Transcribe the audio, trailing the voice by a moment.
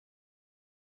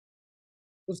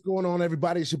What's going on,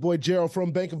 everybody? It's your boy Gerald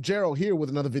from Bank of Jarrell here with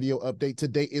another video update.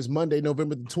 Today is Monday,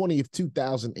 November the 20th,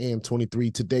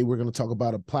 2023. Today, we're going to talk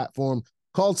about a platform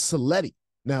called Seletti.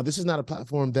 Now, this is not a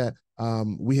platform that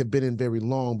we have been in very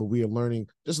long, but we are learning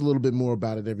just a little bit more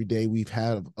about it every day. We've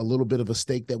had a little bit of a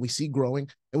stake that we see growing,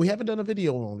 and we haven't done a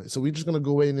video on it. So we're just going to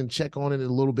go in and check on it a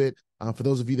little bit. For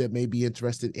those of you that may be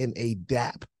interested in a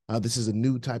DApp, this is a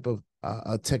new type of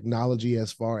technology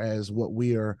as far as what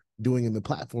we are doing in the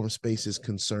platform space is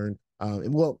concerned.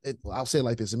 I'll say it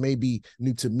like this. It may be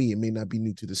new to me. It may not be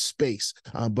new to the space,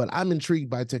 but I'm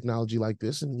intrigued by technology like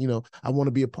this, and, I want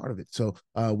to be a part of it. So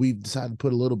we've decided to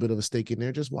put a little bit of a stake in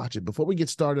there. Just watch it. Before we get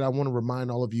started, I want to remind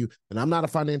all of you that I'm not a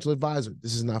financial advisor.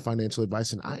 This is not financial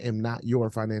advice, and I am not your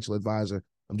financial advisor.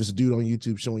 I'm just a dude on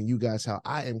YouTube showing you guys how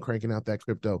I am cranking out that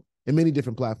crypto in many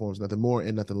different platforms, nothing more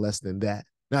and nothing less than that.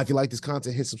 Now, if you like this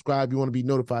content, hit subscribe. You want to be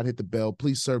notified, hit the bell.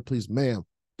 Please, sir, please, ma'am,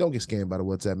 don't get scammed by the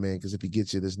WhatsApp, man, because if he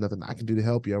gets you, there's nothing I can do to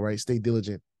help you, all right? Stay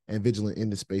diligent and vigilant in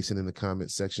the space and in the comment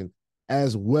section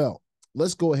as well.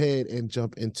 Let's go ahead and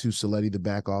jump into Seletti, the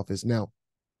back office. Now,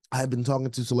 I've been talking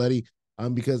to Seletti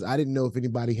because I didn't know if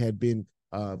anybody had been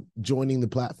joining the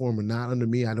platform or not under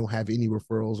me. I don't have any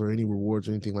referrals or any rewards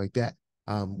or anything like that,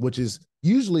 which is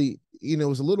usually,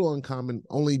 it's a little uncommon,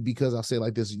 only because I'll say it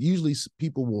like this. Usually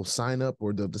people will sign up,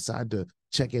 or they'll decide to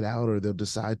check it out, or they'll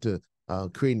decide to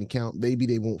create an account. Maybe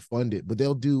they won't fund it, but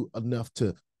they'll do enough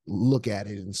to look at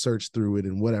it and search through it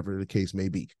and whatever the case may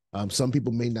be. Some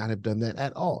people may not have done that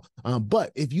at all.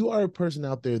 But if you are a person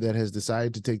out there that has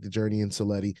decided to take the journey in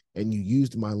Seletti and you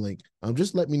used my link,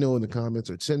 just let me know in the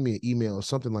comments or send me an email or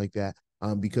something like that.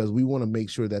 Because we want to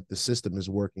make sure that the system is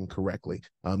working correctly.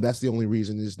 That's the only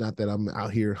reason. It's not that I'm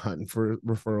out here hunting for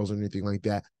referrals or anything like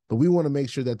that, but we want to make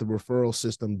sure that the referral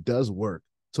system does work,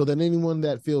 so that anyone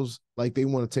that feels like they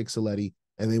want to take Seletti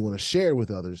and they want to share with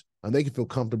others, they can feel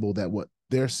comfortable that what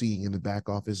they're seeing in the back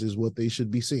office is what they should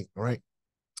be seeing, all right?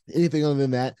 Anything other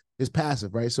than that is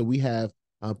passive, right? So we have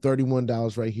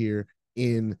 $31 right here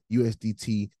in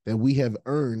USDT that we have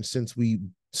earned since we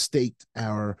staked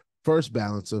our first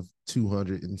balance of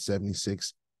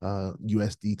 276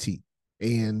 USDT.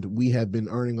 And we have been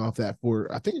earning off that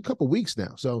for, I think, a couple weeks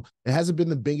now. So it hasn't been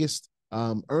the biggest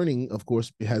earning. Of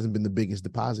course, it hasn't been the biggest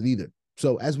deposit either.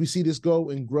 So as we see this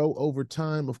go and grow over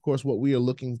time, of course, what we are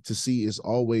looking to see is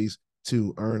always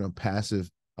to earn a passive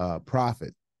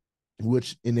profit,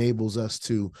 which enables us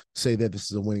to say that this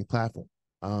is a winning platform.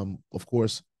 Of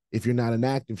course, if you're not an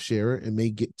active sharer, it may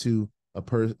get to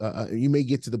you may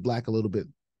get to the black a little bit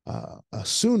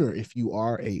sooner if you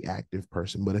are a active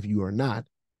person. But if you are not,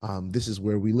 this is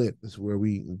where we live. This is where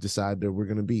we decide that we're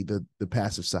going to be, the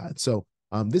passive side. So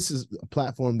this is a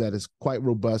platform that is quite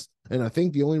robust. And I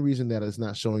think the only reason that it's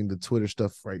not showing the Twitter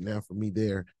stuff right now for me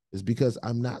there is because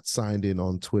I'm not signed in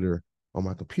on Twitter on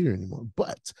my computer anymore.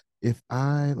 But if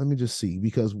let me just see,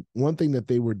 because one thing that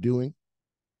they were doing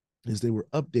is they were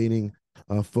updating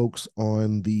folks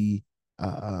on the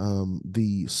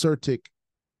CERTIC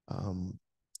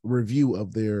review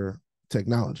of their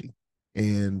technology,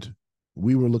 and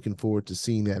we were looking forward to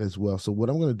seeing that as well. So what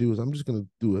I'm going to do is I'm just going to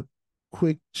do a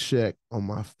quick check on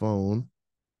my phone,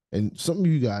 and some of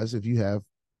you guys, if you have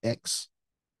X,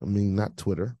 I mean not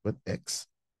Twitter but X,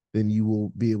 then you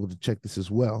will be able to check this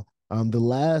as well. The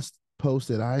last post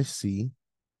that I see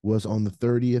was on the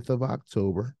 30th of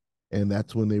October, and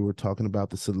that's when they were talking about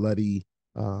the Seletti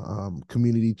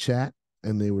community chat.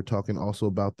 And they were talking also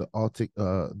about the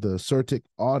CERTIC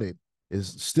audit is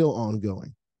still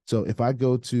ongoing. So if I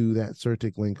go to that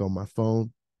CERTIC link on my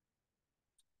phone,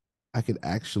 I could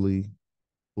actually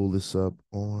pull this up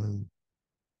on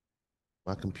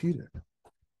my computer.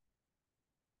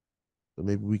 So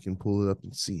maybe we can pull it up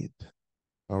and see it.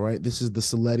 All right, this is the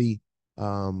Seletti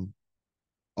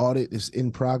audit is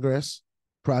in progress,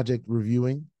 project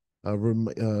reviewing.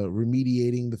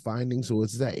 Remediating the findings. So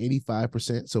it's at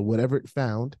 85%. So whatever it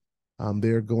found,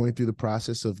 they're going through the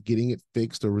process of getting it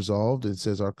fixed or resolved. It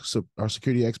says our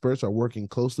security experts are working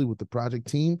closely with the project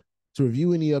team to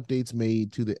review any updates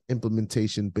made to the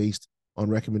implementation based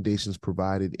on recommendations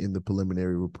provided in the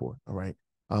preliminary report. All right.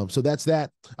 So that's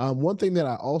that. One thing that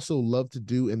I also love to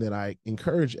do, and that I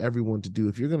encourage everyone to do,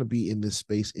 if you're going to be in this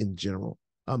space in general,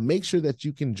 make sure that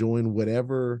you can join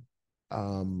whatever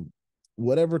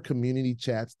community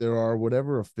chats there are,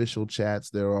 whatever official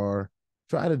chats there are.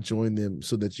 Try to join them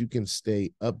so that you can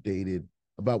stay updated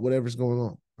about whatever's going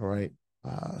on. All right.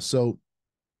 So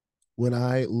when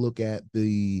I look at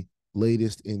the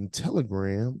latest in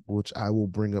Telegram, which I will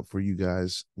bring up for you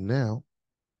guys now,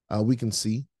 we can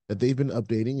see that they've been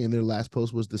updating, and their last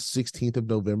post was the 16th of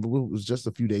November, which was just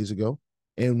a few days ago.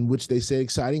 in which they say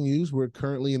exciting news. We're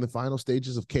currently in the final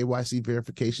stages of KYC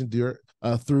verification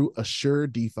through Assure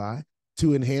DeFi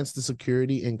to enhance the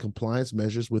security and compliance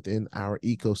measures within our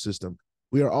ecosystem.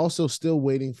 We are also still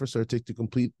waiting for Certic to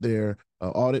complete their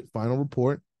audit final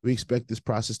report. We expect this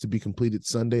process to be completed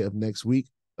Sunday of next week.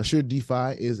 Assure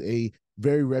DeFi is a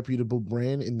very reputable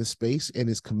brand in the space and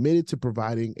is committed to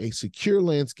providing a secure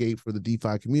landscape for the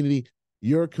DeFi community.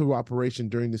 Your cooperation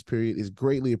during this period is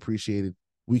greatly appreciated.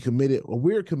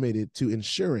 We're committed to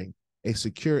ensuring a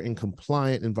secure and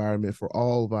compliant environment for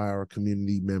all of our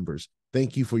community members.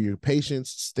 Thank you for your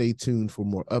patience. Stay tuned for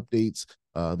more updates.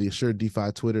 The Assure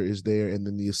DeFi Twitter is there, and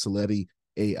then the Seletti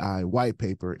AI white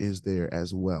paper is there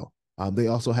as well. They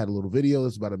also had a little video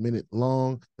that's about a minute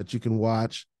long that you can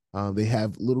watch. They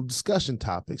have little discussion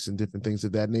topics and different things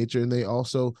of that nature, and they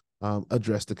also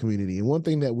address the community. And one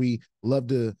thing that we love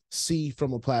to see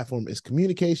from a platform is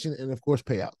communication and, of course,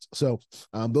 payouts. So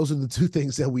those are the two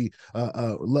things that we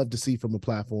love to see from a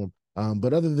platform.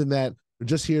 But other than that, we're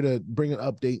just here to bring an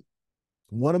update.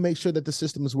 Want to make sure that the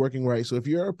system is working right. So if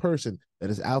you're a person that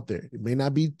is out there, it may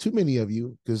not be too many of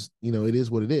you because, you know, it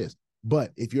is what it is.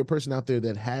 But if you're a person out there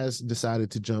that has decided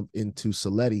to jump into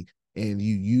Seletti and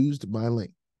you used my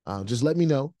link, just let me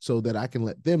know so that I can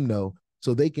let them know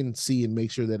so they can see and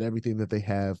make sure that everything that they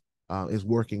have is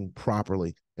working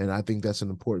properly. And I think that's an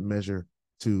important measure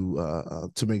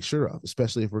to make sure of,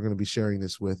 especially if we're going to be sharing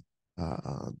this with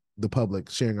the public,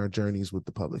 sharing our journeys with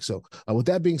the public. So with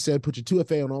that being said, put your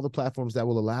 2FA on all the platforms that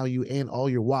will allow you and all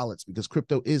your wallets, because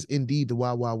crypto is indeed the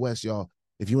wild, wild west, y'all.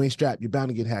 If you ain't strapped, you're bound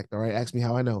to get hacked, all right? Ask me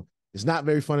how I know. It's not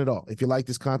very fun at all. If you like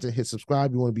this content, hit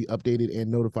subscribe. You want to be updated and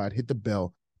notified, hit the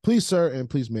bell. Please, sir, and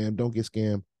please, ma'am, don't get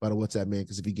scammed by the WhatsApp man,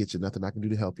 because if he gets you, nothing I can do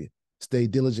to help you. Stay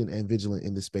diligent and vigilant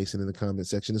in this space and in the comment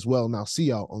section as well. And I'll see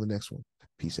y'all on the next one.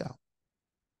 Peace out.